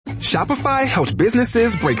Shopify helps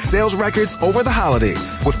businesses break sales records over the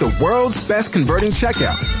holidays with the world's best converting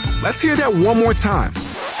checkout. Let's hear that one more time.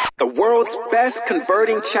 The world's best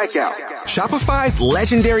converting checkout. Shopify's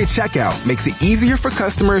legendary checkout makes it easier for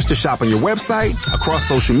customers to shop on your website, across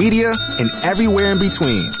social media, and everywhere in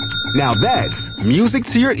between. Now that's music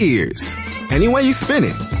to your ears. Any way you spin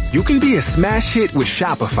it, you can be a smash hit with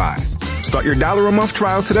Shopify. Start your $1 a month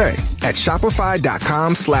trial today at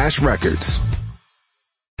shopify.com/records.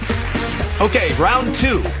 Okay, round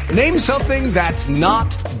 2. Name something that's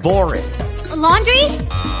not boring. A laundry?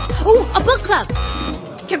 Ooh, a book club.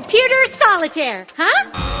 Computer solitaire, huh?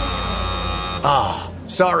 Ah,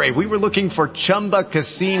 sorry, we were looking for Chumba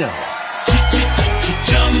Casino.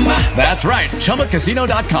 That's right,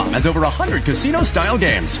 ChumbaCasino.com has over 100 casino-style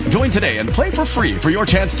games. Join today and play for free for your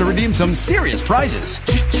chance to redeem some serious prizes.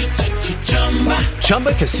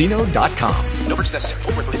 ChumbaCasino.com. No purchase necessary.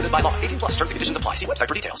 Void where prohibited by law. 18+. Terms and conditions apply. See website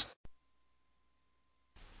for details.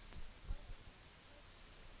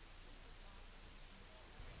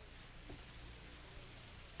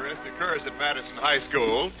 If it occurs at Madison High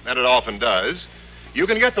School, and it often does, you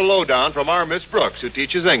can get the lowdown from our Miss Brooks, who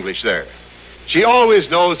teaches English there. She always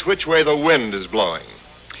knows which way the wind is blowing.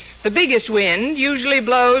 The biggest wind usually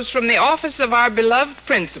blows from the office of our beloved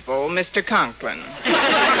principal, Mr. Conklin.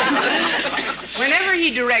 Whenever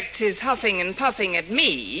he directs his huffing and puffing at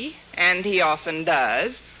me, and he often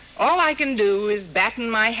does, all I can do is batten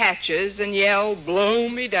my hatches and yell, "Blow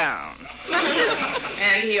me down."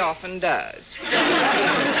 And he often does.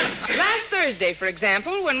 Last Thursday, for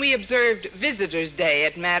example, when we observed Visitors' Day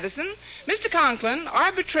at Madison, Mr. Conklin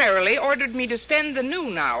arbitrarily ordered me to spend the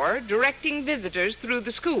noon hour directing visitors through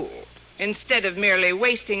the school, instead of merely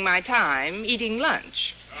wasting my time eating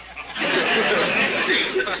lunch.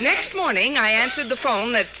 Next morning, I answered the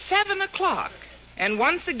phone at 7 o'clock, and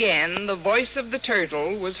once again, the voice of the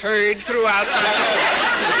turtle was heard throughout the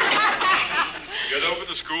Get over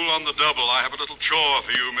to school on the double. I have a little chore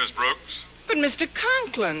for you, Miss Brooks. But, Mr.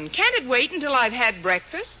 Conklin, can't it wait until I've had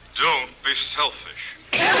breakfast? Don't be selfish.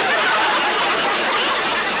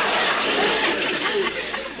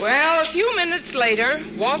 Well, a few minutes later,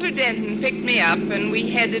 Walter Denton picked me up, and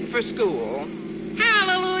we headed for school.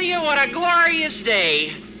 Hallelujah, what a glorious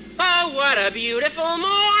day. Oh, what a beautiful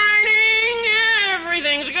morning.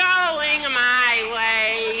 Everything's going my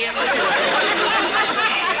way.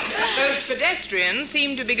 Those pedestrians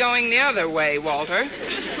seem to be going the other way, Walter.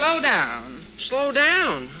 Slow down. Slow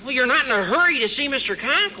down? Well, you're not in a hurry to see Mr.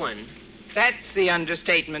 Conklin. That's the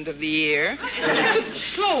understatement of the year.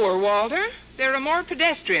 Slower, Walter. There are more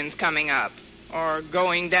pedestrians coming up. Or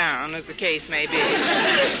going down, as the case may be.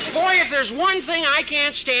 Boy, if there's one thing I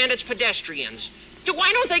can't stand, it's pedestrians.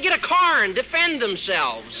 Why don't they get a car and defend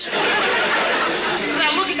themselves?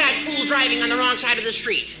 Now, look at that fool driving on the wrong side of the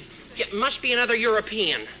street. It must be another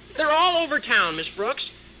European. They're all over town, Miss Brooks.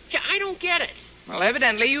 I don't get it. Well,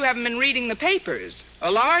 evidently you haven't been reading the papers.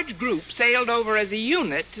 A large group sailed over as a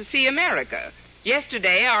unit to see America.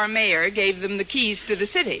 Yesterday, our mayor gave them the keys to the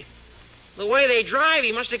city. The way they drive,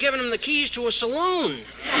 he must have given them the keys to a saloon.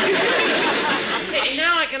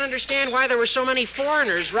 Now I can understand why there were so many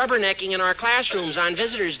foreigners rubbernecking in our classrooms on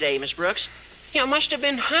Visitors' Day, Miss Brooks. Must have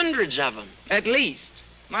been hundreds of them. At least.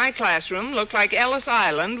 My classroom looked like Ellis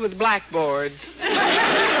Island with blackboards.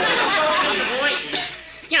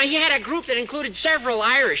 He had a group that included several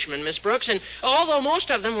Irishmen, Miss Brooks, and although most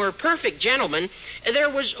of them were perfect gentlemen, there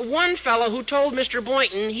was one fellow who told Mr.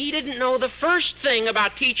 Boynton he didn't know the first thing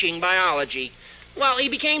about teaching biology. Well, he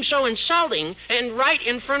became so insulting, and right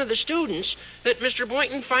in front of the students, that Mr.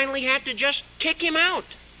 Boynton finally had to just kick him out.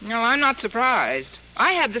 No, I'm not surprised.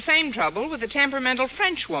 I had the same trouble with a temperamental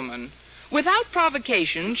Frenchwoman. Without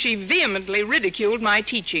provocation, she vehemently ridiculed my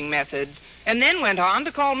teaching methods, and then went on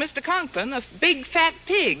to call Mr. Conklin a big fat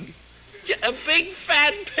pig. A big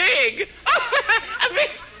fat pig? A big...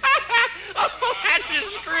 Oh, that's a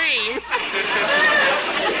scream.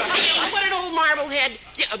 What an old marblehead.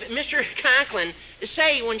 Mr. Conklin,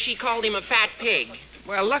 say when she called him a fat pig.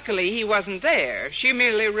 Well, luckily he wasn't there. She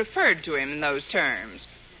merely referred to him in those terms.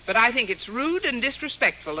 But I think it's rude and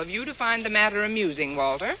disrespectful of you to find the matter amusing,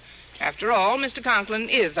 Walter. After all, Mr. Conklin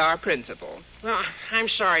is our principal. Well, I'm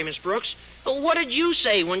sorry, Miss Brooks. What did you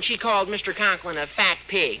say when she called Mr. Conklin a fat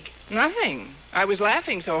pig? Nothing. I was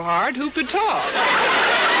laughing so hard, who could talk?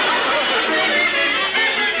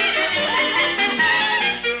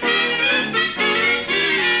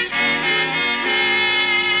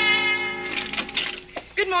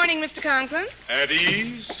 Good morning, Mr. Conklin. At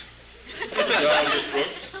ease. Sit down, Miss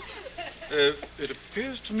Brooks. It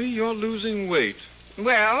appears to me you're losing weight.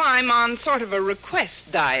 Well, I'm on sort of a request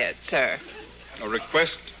diet, sir. A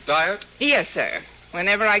request diet? Yes, sir.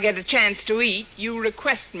 Whenever I get a chance to eat, you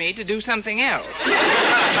request me to do something else.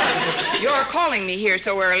 Your calling me here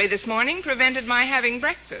so early this morning prevented my having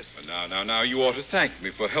breakfast. Now, you ought to thank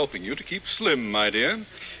me for helping you to keep slim, my dear.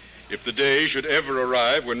 If the day should ever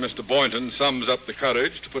arrive when Mr. Boynton sums up the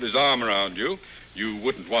courage to put his arm around you, you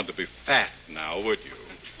wouldn't want to be fat now, would you?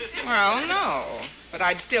 Well, no. But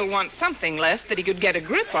I'd still want something left that he could get a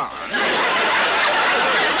grip on.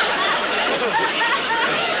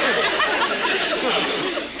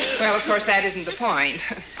 Well, of course, that isn't the point.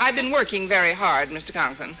 I've been working very hard, Mr.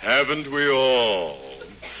 Conklin. Haven't we all?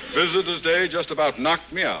 Visitor's Day just about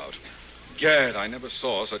knocked me out. Gad, I never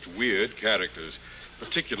saw such weird characters,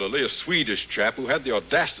 particularly a Swedish chap who had the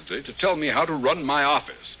audacity to tell me how to run my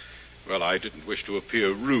office. Well, I didn't wish to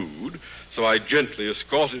appear rude, so I gently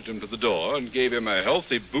escorted him to the door and gave him a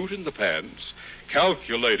healthy boot in the pants,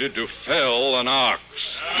 calculated to fell an ox.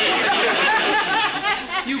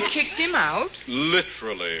 You kicked him out?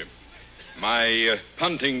 Literally. My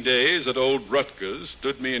punting days at old Rutgers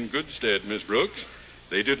stood me in good stead, Miss Brooks.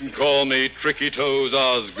 They didn't call me Tricky Toes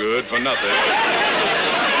Osgood for nothing.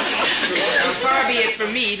 Well, far be it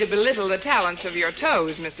from me to belittle the talents of your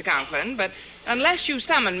toes, Mr. Conklin, but unless you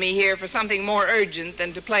summon me here for something more urgent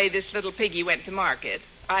than to play This Little Piggy Went to Market,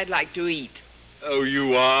 I'd like to eat. Oh,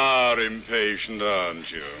 you are impatient, aren't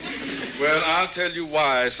you? Well, I'll tell you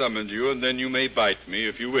why I summoned you, and then you may bite me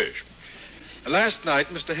if you wish. Last night,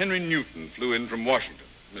 Mr. Henry Newton flew in from Washington.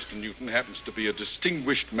 Mr. Newton happens to be a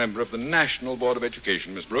distinguished member of the National Board of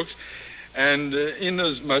Education, Miss Brooks, and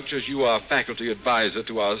inasmuch as you are faculty advisor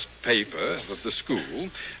to our paper of the school,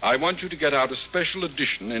 I want you to get out a special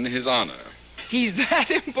edition in his honor. He's that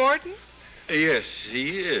important? Yes,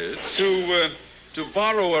 he is. To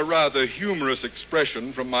borrow a rather humorous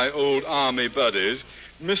expression from my old army buddies,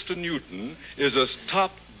 Mr. Newton is as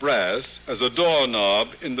top brass as a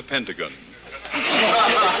doorknob in the Pentagon.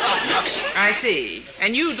 I see.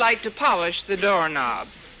 And you'd like to polish the doorknob.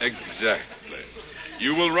 Exactly.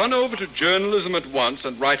 You will run over to journalism at once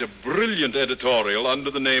and write a brilliant editorial under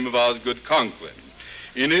the name of Osgood Conklin.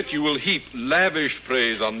 In it, you will heap lavish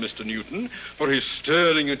praise on Mr. Newton for his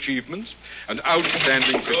sterling achievements and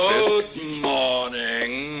outstanding success. Good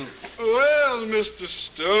morning. Well, Mr.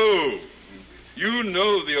 Stone, you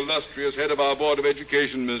know the illustrious head of our Board of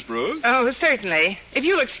Education, Miss Brooks. Oh, certainly. If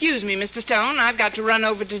you'll excuse me, Mr. Stone, I've got to run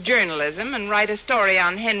over to journalism and write a story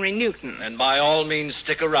on Henry Newton. And by all means,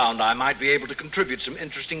 stick around. I might be able to contribute some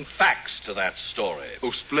interesting facts to that story.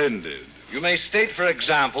 Oh, splendid. You may state, for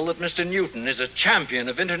example, that Mr. Newton is a champion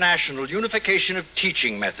of international unification of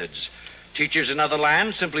teaching methods. Teachers in other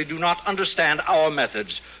lands simply do not understand our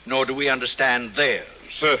methods, nor do we understand theirs.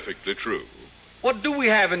 Perfectly true. What do we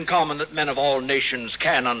have in common that men of all nations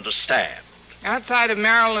can understand? Outside of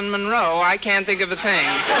Marilyn Monroe, I can't think of a thing.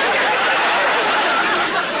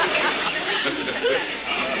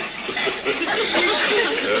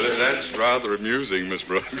 That's rather amusing, Miss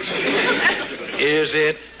Brooks. Is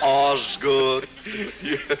it Osgood?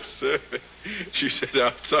 Yes, sir. She said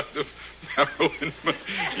outside of Marilyn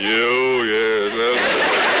Monroe. Yes.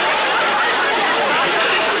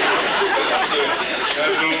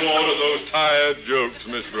 Have no more of those tired jokes,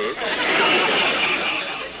 Miss Brooks.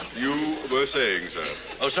 You were saying, sir.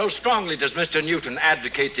 Oh, so strongly does Mr. Newton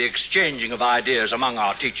advocate the exchanging of ideas among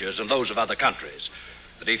our teachers and those of other countries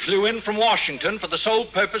that he flew in from Washington for the sole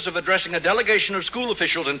purpose of addressing a delegation of school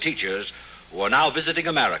officials and teachers who are now visiting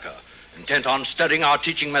America, intent on studying our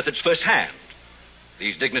teaching methods firsthand.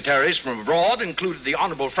 These dignitaries from abroad included the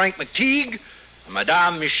Honorable Frank McTeague and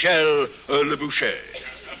Madame Michelle Leboucher.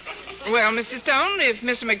 Well, Mr. Stone, if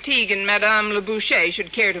Mr. McTeague and Madame Leboucher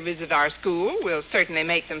should care to visit our school, we'll certainly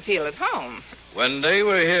make them feel at home. When they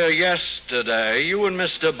were here yesterday, you and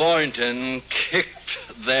Mr. Boynton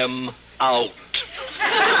kicked them out.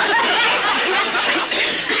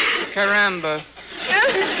 Caramba.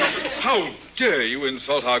 How dare you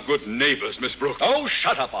insult our good neighbors, Miss Brooks? Oh,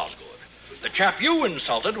 shut up, Osgood. The chap you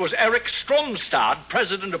insulted was Eric Stromstad,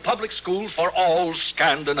 president of public schools for all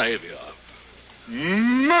Scandinavia.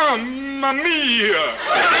 Mamma mia!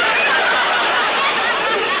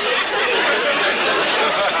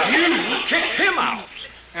 You kicked him out.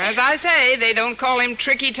 As I say, they don't call him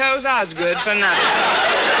Tricky Toes Osgood for nothing.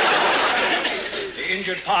 The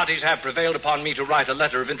injured parties have prevailed upon me to write a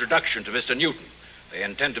letter of introduction to Mr. Newton. They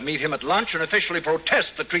intend to meet him at lunch and officially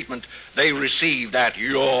protest the treatment they received at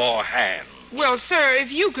your hands. Well, sir, if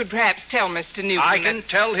you could perhaps tell Mr. Newton... I can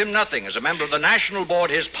tell him nothing. As a member of the National Board,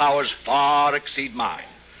 his powers far exceed mine.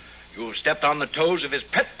 You have stepped on the toes of his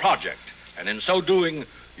pet project, and in so doing,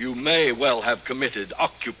 you may well have committed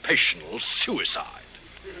occupational suicide.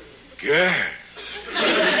 Yes.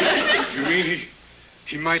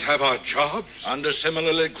 He might have our jobs. Under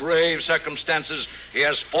similarly grave circumstances, he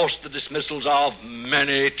has forced the dismissals of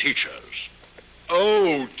many teachers.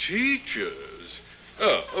 Oh, teachers.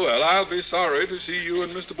 Oh, well, I'll be sorry to see you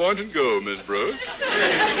and Mr. Boynton go, Miss Brooks.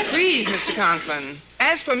 Please, Mr. Conklin.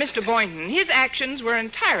 As for Mr. Boynton, his actions were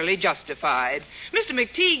entirely justified. Mr.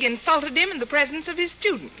 McTeague insulted him in the presence of his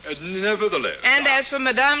students. Nevertheless. And as for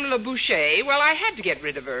Madame Le Boucher, well, I had to get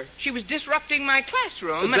rid of her. She was disrupting my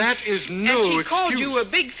classroom. That is no And she excuse. called you a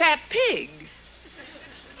big fat pig.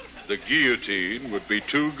 The guillotine would be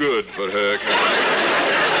too good for her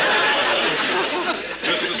kind.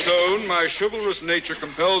 Mr. Stone, my chivalrous nature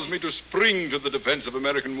compels me to spring to the defense of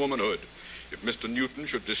American womanhood. If Mr. Newton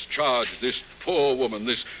should discharge this poor woman,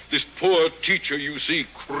 this poor teacher you see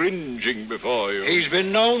cringing before you. He's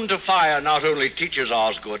been known to fire not only teachers,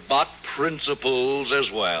 Osgood, but principals as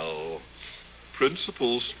well.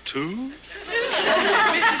 Principals, too?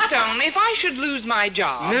 Mrs. Stone, if I should lose my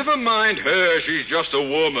job... Never mind her. She's just a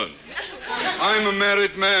woman. I'm a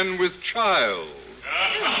married man with child.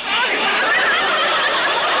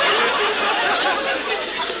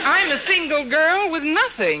 I'm a single girl with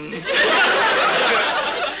nothing. The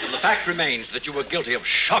fact remains that you were guilty of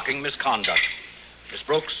shocking misconduct. Miss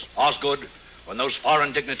Brooks, Osgood, when those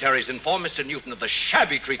foreign dignitaries inform Mr. Newton of the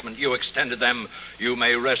shabby treatment you extended them, you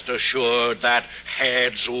may rest assured that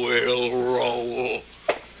heads will roll.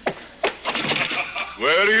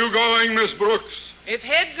 Where are you going, Miss Brooks? If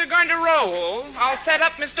heads are going to roll, I'll set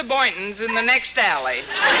up Mr. Boynton's in the next alley.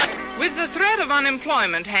 With the threat of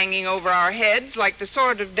unemployment hanging over our heads like the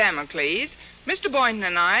sword of Damocles, Mr. Boynton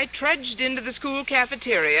and I trudged into the school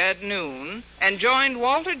cafeteria at noon and joined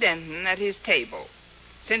Walter Denton at his table.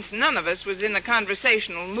 Since none of us was in a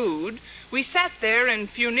conversational mood, we sat there in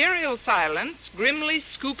funereal silence, grimly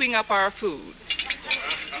scooping up our food.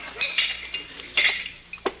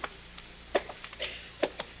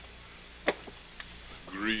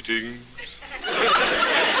 Greetings.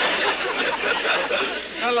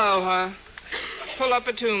 Aloha. Pull up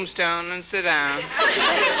a tombstone and sit down.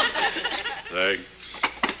 Thanks.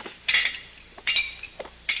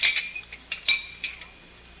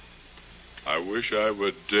 I wish I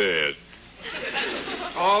were dead.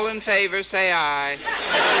 All in favor, say aye.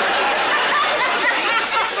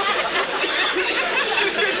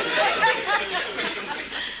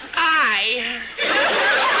 Aye.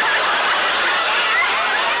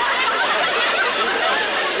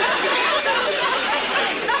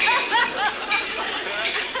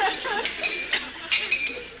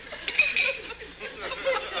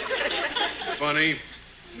 Funny.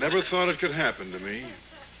 Never thought it could happen to me.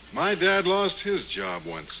 My dad lost his job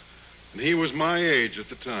once, and he was my age at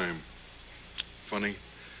the time. Funny.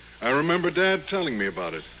 I remember Dad telling me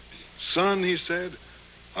about it. Son, he said,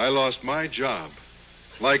 I lost my job.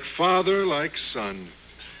 Like father, like son.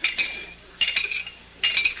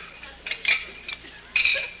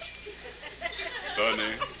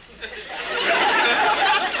 Sonny.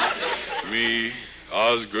 Me,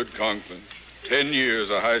 Osgood Conklin. 10 years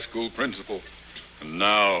a high school principal. And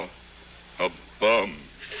now, a bum.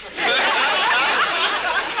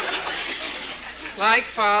 Like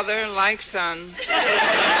father, like son.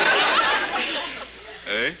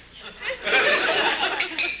 Eh?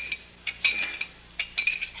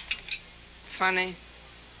 Funny.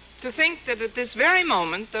 To think that at this very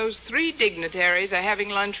moment, those three dignitaries are having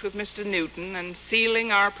lunch with Mr. Newton and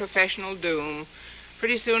sealing our professional doom.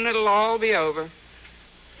 Pretty soon it'll all be over.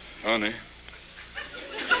 Honey,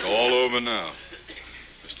 it's all over now.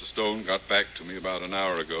 Mr. Stone got back to me about an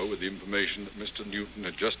hour ago with the information that Mr. Newton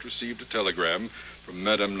had just received a telegram from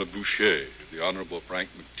Madame Le Boucher, the Honorable Frank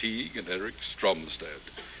McTeague, and Eric Stromstad.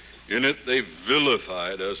 In it, they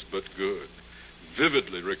vilified us but good,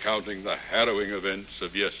 vividly recounting the harrowing events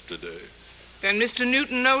of yesterday. Then Mr.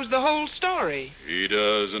 Newton knows the whole story. He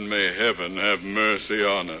does, and may heaven have mercy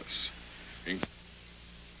on us.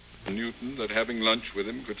 Newton that having lunch with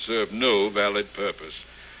him could serve no valid purpose,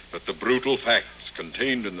 that the brutal facts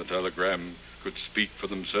contained in the telegram could speak for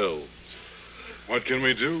themselves. What can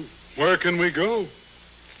we do? Where can we go?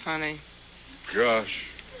 Funny. Gosh.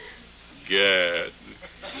 Gad.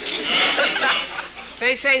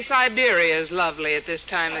 They say Siberia is lovely at this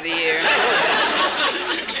time of the year.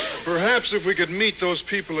 Perhaps if we could meet those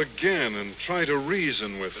people again and try to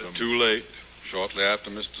reason with them. Too late. Shortly after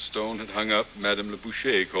Mr. Stone had hung up, Madame Le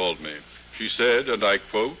Boucher called me. She said, and I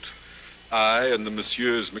quote, I and the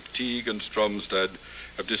Messieurs McTeague and Stromstad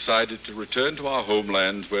have decided to return to our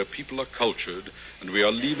homelands where people are cultured, and we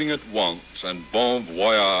are leaving at once, and bon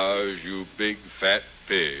voyage, you big fat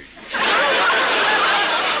pig.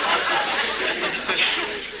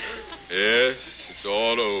 Yes, it's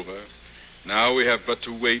all over. Now we have but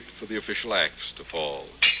to wait for the official axe to fall.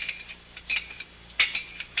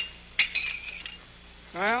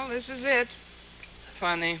 Well, this is it.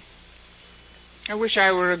 Funny. I wish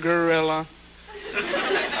I were a gorilla.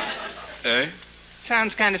 Eh?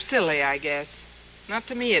 Sounds kind of silly, I guess. Not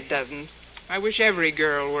to me, it doesn't. I wish every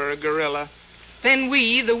girl were a gorilla. Then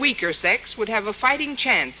we, the weaker sex, would have a fighting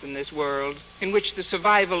chance in this world, in which the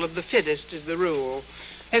survival of the fittest is the rule.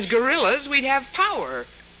 As gorillas, we'd have power.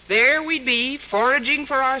 There we'd be, foraging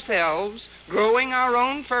for ourselves, growing our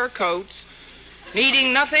own fur coats,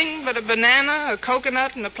 needing nothing but a banana, a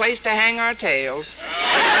coconut, and a place to hang our tails.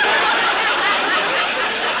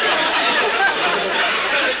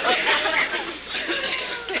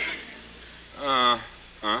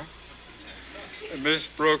 Miss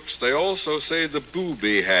Brooks, they also say the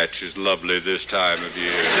booby hatch is lovely this time of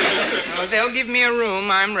year. Oh, they'll give me a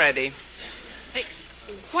room. I'm ready. Hey,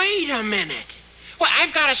 wait a minute. Well,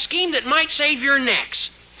 I've got a scheme that might save your necks.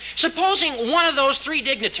 Supposing one of those three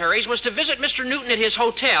dignitaries was to visit Mr. Newton at his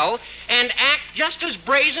hotel and act just as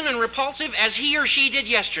brazen and repulsive as he or she did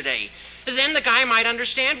yesterday. Then the guy might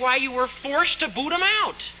understand why you were forced to boot him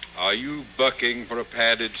out. Are you bucking for a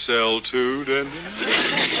padded cell, too, Denton?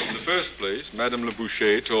 In the first place, Madame Le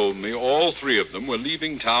Boucher told me all three of them were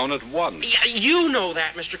leaving town at once. Yeah, you know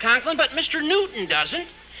that, Mr. Conklin, but Mr. Newton doesn't.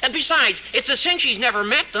 And besides, it's a cinch he's never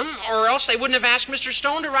met them, or else they wouldn't have asked Mr.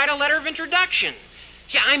 Stone to write a letter of introduction.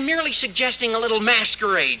 See, I'm merely suggesting a little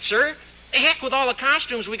masquerade, sir. The heck with all the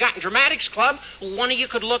costumes we got in Dramatics Club. One of you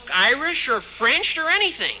could look Irish or French or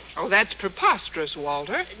anything. Oh, that's preposterous,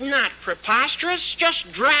 Walter. Not preposterous, just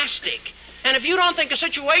drastic. And if you don't think a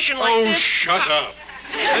situation like this... Oh, shut up.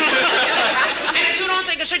 And if you don't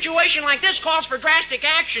think a situation like this calls for drastic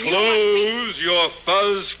action... Close your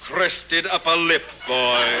fuzz-crested upper lip,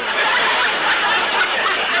 boy.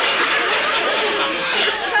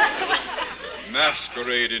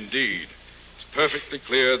 Masquerade, indeed. Perfectly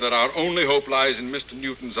clear that our only hope lies in Mr.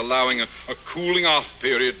 Newton's allowing a cooling-off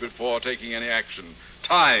period before taking any action.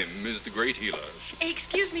 Time is the great healer.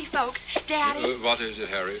 Excuse me, folks. Daddy. What is it,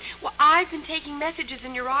 Harriet? Well, I've been taking messages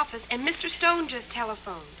in your office, and Mr. Stone just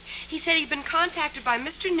telephoned. He said he'd been contacted by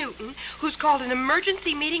Mr. Newton, who's called an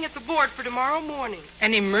emergency meeting at the board for tomorrow morning.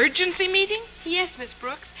 An emergency meeting? Yes, Miss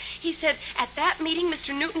Brooks. He said at that meeting,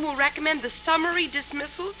 Mr. Newton will recommend the summary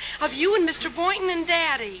dismissal of you and Mr. Boynton and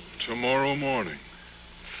Daddy. Tomorrow morning.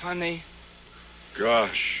 Funny.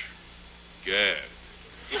 Gosh. Gad.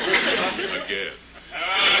 Again.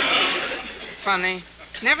 Funny.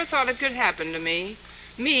 Never thought it could happen to me.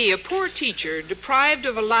 Me, a poor teacher, deprived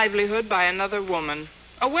of a livelihood by another woman.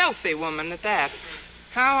 A wealthy woman at that.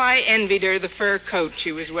 How I envied her the fur coat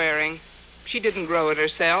she was wearing. She didn't grow it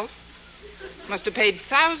herself. Must have paid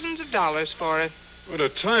thousands of dollars for it. At a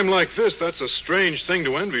time like this, that's a strange thing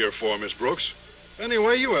to envy her for, Miss Brooks.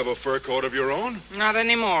 Anyway, you have a fur coat of your own. Not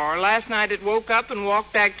anymore. Last night it woke up and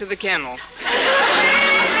walked back to the kennel.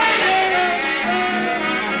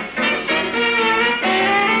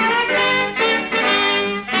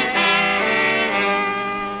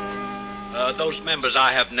 Those members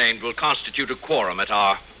I have named will constitute a quorum at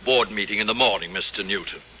our board meeting in the morning, Mr.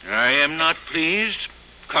 Newton. I am not pleased.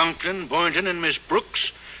 Conklin, Boynton, and Miss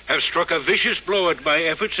Brooks have struck a vicious blow at my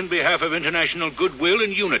efforts in behalf of international goodwill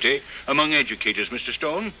and unity among educators, Mr.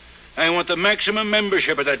 Stone. I want the maximum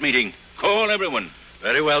membership at that meeting. Call everyone.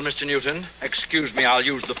 Very well, Mr. Newton. Excuse me, I'll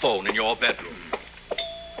use the phone in your bedroom.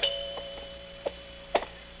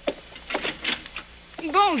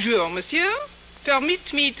 Bonjour, monsieur.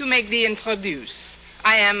 Permit me to make the introduce.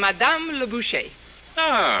 I am Madame Le Boucher.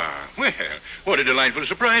 Ah, well, what a delightful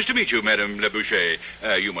surprise to meet you, Madame Le Boucher.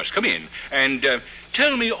 You must come in. And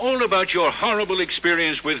tell me all about your horrible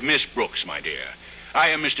experience with Miss Brooks, my dear. I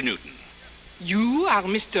am Mr. Newton. You are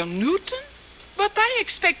Mr. Newton? But I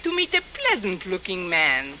expect to meet a pleasant-looking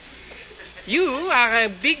man. You are a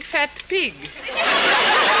big fat pig. What's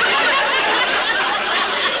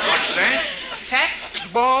that?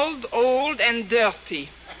 Fat, bald, old, and dirty.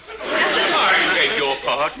 I beg your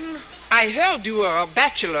pardon? I heard you were a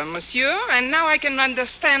bachelor, monsieur, and now I can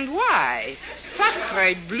understand why.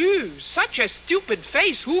 Sacre bleu, such a stupid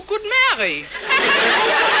face, who could marry?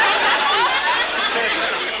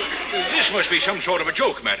 This must be some sort of a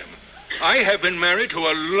joke, madam. I have been married to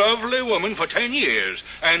a lovely woman for 10 years,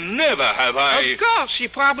 and never have I... Of course, she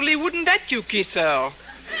probably wouldn't let you kiss her.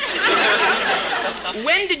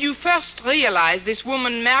 When did you first realize this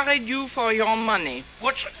woman married you for your money?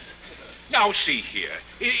 What's... Now, see here.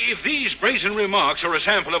 If these brazen remarks are a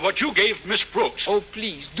sample of what you gave Miss Brooks... Oh,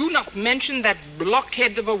 please, do not mention that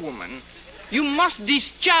blockhead of a woman. You must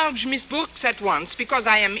discharge Miss Brooks at once, because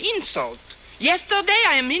I am insult. Yesterday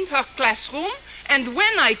I am in her classroom, and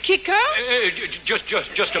when I kick her...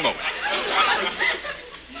 Just a moment.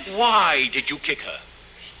 Why did you kick her?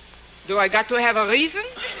 Do I got to have a reason?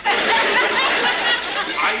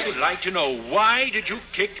 I would like to know, why did you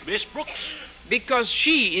kick Miss Brooks? Because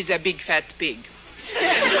she is a big fat pig.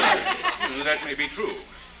 That may be true.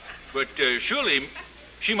 But surely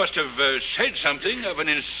she must have said something of an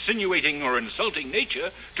insinuating or insulting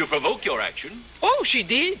nature to provoke your action. Oh, she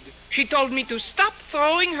did. She told me to stop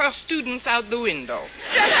throwing her students out the window.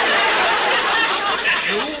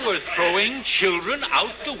 You were throwing children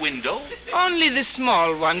out the window? Only the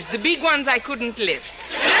small ones. The big ones I couldn't lift.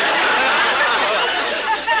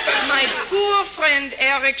 My poor friend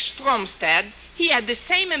Eric Stromstad, he had the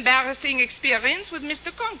same embarrassing experience with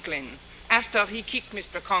Mr. Conklin. After he kicked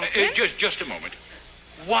Mr. Conklin... Just a moment.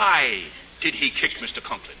 Why did he kick Mr.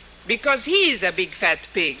 Conklin? Because he's a big fat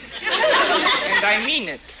pig. And I mean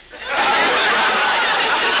it.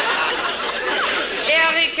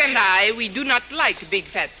 Eric and I, we do not like big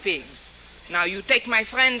fat pigs. Now, you take my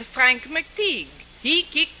friend Frank McTeague. He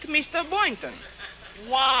kicked Mr. Boynton.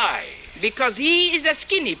 Why? Because he is a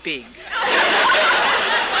skinny pig.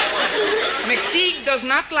 McTeague does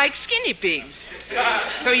not like skinny pigs.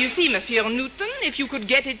 So you see, Monsieur Newton, if you could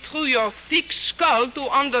get it through your thick skull to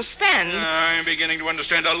understand... I'm beginning to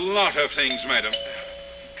understand a lot of things, madam.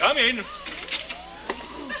 Come in.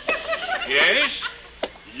 Yes?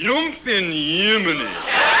 Jumpin' Jiminy.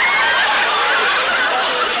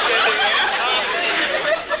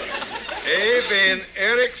 Ik ben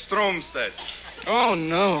Eric Stromstad. Oh,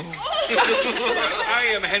 no.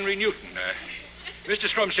 I am Henry Newton. Mr.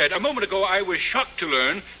 Stromstad, a moment ago I was shocked to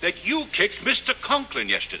learn that you kicked Mr. Conklin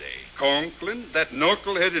yesterday. Conklin, that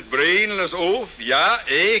knuckle-headed brainless oaf? Ja,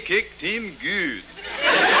 I kicked him good.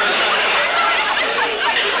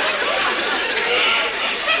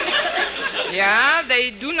 Yeah,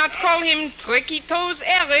 they do not call him Tricky Toes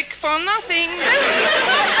Eric for nothing.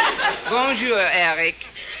 Bonjour, Eric.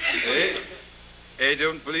 I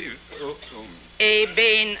don't believe... Eh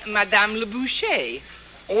ben, Madame Le Boucher.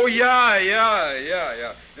 Oh,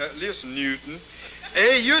 yeah. Listen, Newton.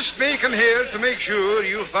 You speaking here to make sure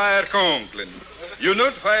you fire Conklin. You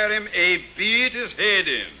not fire him, beat his head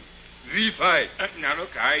in. We fight. Now,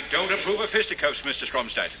 look, I don't approve of fisticuffs, Mr.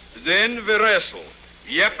 Stromstad. Then we wrestle.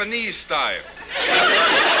 Japanese style.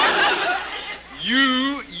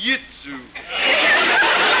 Jiu-jitsu.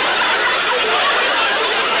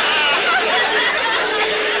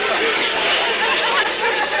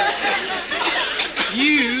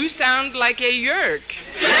 You sound like a yerk.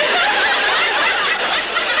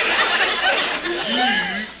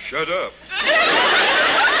 Shut up.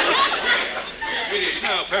 It is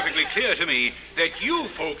now perfectly clear to me that you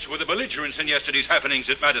folks were the belligerents in yesterday's happenings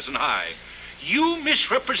at Madison High. You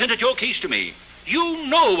misrepresented your case to me. You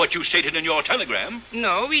know what you stated in your telegram.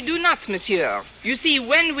 No, we do not, monsieur. You see,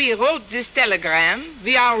 when we wrote this telegram,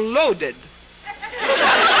 we are loaded.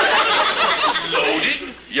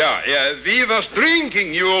 Loaded? Yeah. We was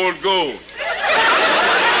drinking, you old goat.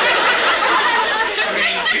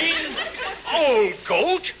 Drinking? Old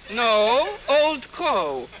goat? No, old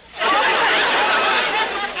crow.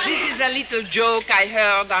 This is a little joke I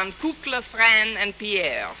heard on Kukla, Fran, and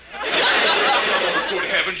Pierre. Good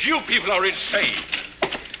heavens, you people are insane.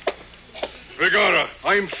 Begorra,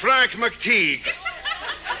 I'm Frank McTeague.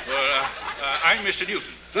 I'm Mr.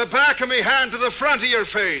 Newton. The back of me hand to the front of your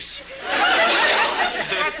face.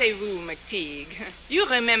 Rappelez-vous, McTeague. You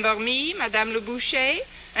remember me, Madame Le Boucher?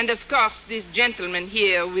 And, of course, this gentleman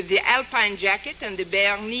here with the alpine jacket and the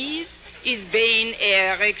bare knees is Bain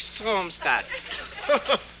Eric Stromstad.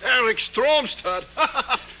 Eric Stromstad?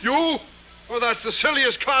 You? Oh, that's the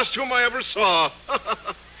silliest costume I ever saw.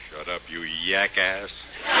 Shut up, you yak-ass.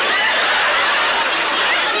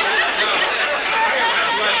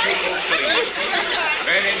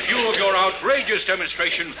 And in view of your outrageous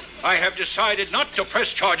demonstration, I have decided not to press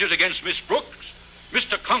charges against Miss Brooks,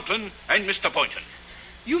 Mr. Conklin, and Mr. Boynton.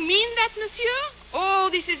 You mean that, monsieur? Oh,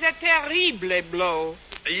 this is a terrible blow.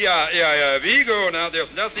 Yeah. We go now.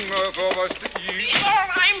 There's nothing more for us to do.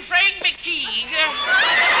 I'm Frank McTeague.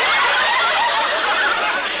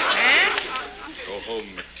 Go home,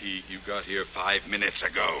 McTeague. You got here 5 minutes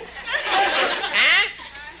ago.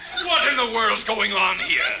 What in the world's going on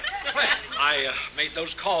here? I made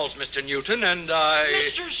those calls, Mr. Newton, and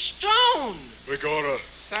I... Mr. Stone! Begorra.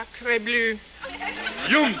 Sacre bleu.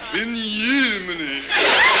 Jumpin' Jiminy.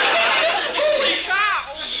 Holy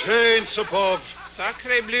cow! Saints above.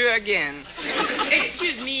 Sacre bleu again.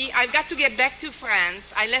 Excuse me, I've got to get back to France.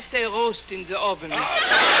 I left a roast in the oven.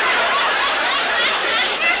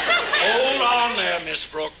 Hold on there, Miss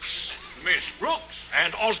Brooks. Miss Brooks.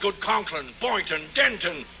 And Osgood Conklin, Boynton,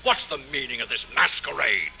 Denton. What's the meaning of this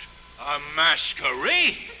masquerade? A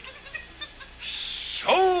masquerade?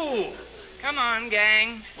 So... Come on,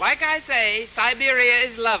 gang. Like I say, Siberia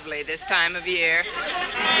is lovely this time of year.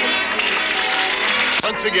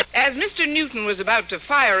 Once again. As Mr. Newton was about to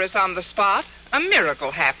fire us on the spot, a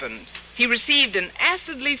miracle happened. He received an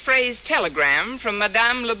acidly phrased telegram from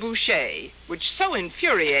Madame Le Boucher, which so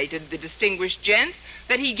infuriated the distinguished gent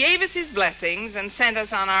that he gave us his blessings and sent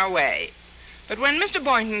us on our way. But when Mr.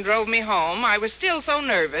 Boynton drove me home, I was still so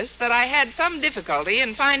nervous that I had some difficulty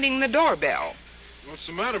in finding the doorbell. What's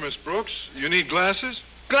the matter, Miss Brooks? You need glasses?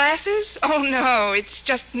 Glasses? Oh, no, it's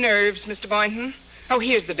just nerves, Mr. Boynton. Oh,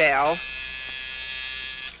 here's the bell.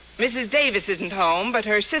 Mrs. Davis isn't home, but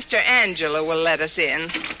her sister Angela will let us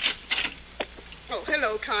in. Oh,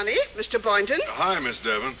 hello, Connie. Mr. Boynton. Hi, Miss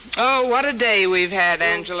Devon. Oh, what a day we've had,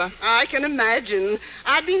 Angela. I can imagine.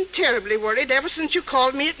 I've been terribly worried ever since you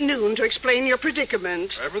called me at noon to explain your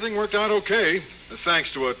predicament. Everything worked out okay,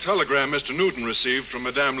 thanks to a telegram Mr. Newton received from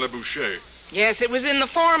Madame Le Boucher. Yes, it was in the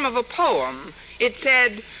form of a poem. It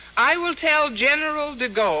said, I will tell General de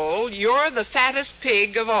Gaulle you're the fattest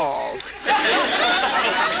pig of all.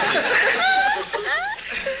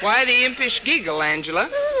 Why the impish giggle, Angela?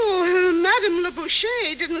 Oh, Madame Le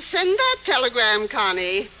Boucher didn't send that telegram,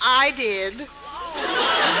 Connie. I did. You?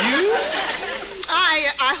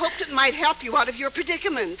 I hoped it might help you out of your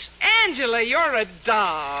predicament. Angela, you're a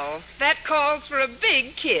doll. That calls for a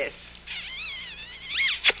big kiss.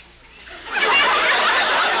 Miss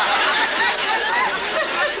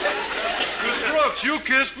Brooks, you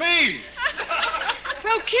kissed me.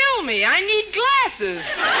 Well, kill me. I need glasses.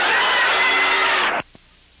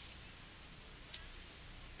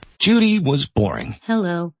 Judy was boring.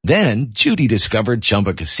 Hello. Then Judy discovered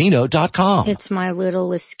ChumbaCasino.com. It's my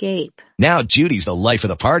little escape. Now Judy's the life of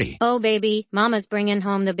the party. Oh, baby, mama's bringing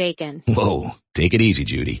home the bacon. Whoa, take it easy,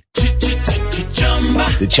 Judy.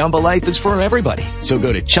 The Chumba life is for everybody. So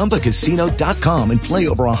go to ChumbaCasino.com and play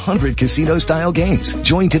over 100 casino-style games.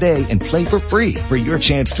 Join today and play for free for your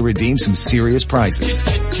chance to redeem some serious prizes.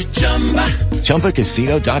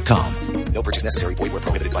 ChumbaCasino.com. No purchase necessary. Void where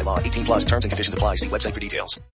prohibited by law. 18+ terms and conditions apply. See website for details.